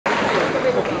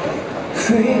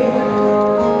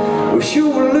fate. Wish you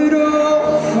were a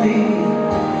little free.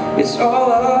 It's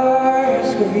all I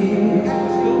ask of you.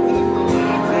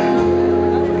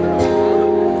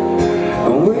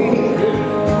 I'm waiting,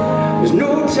 there's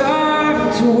no time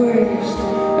to waste,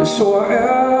 and so I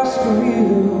ask for you.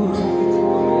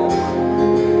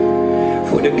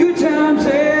 For the good times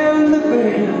and the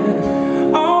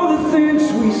bad, all the things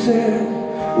we said,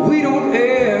 we don't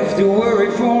have to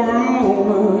worry for a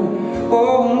moment.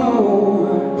 Oh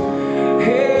no,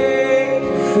 hey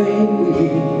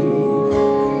fate,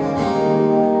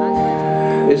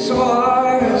 it's all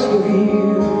I ask of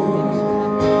you.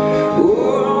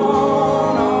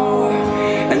 Oh no,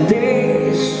 and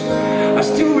days, I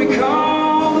still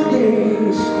recall the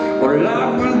days when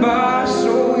life went by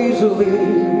so easily.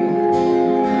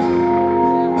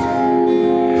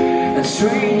 And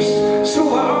strange, so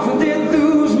often did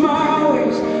lose my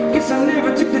ways. Guess I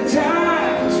never took the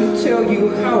time to tell you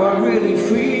how I really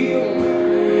feel.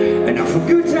 And now for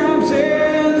good times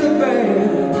and the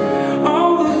bad,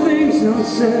 all the things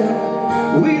unsaid,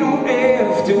 we don't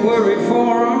have to worry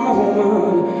for a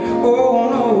moment. Oh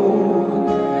no.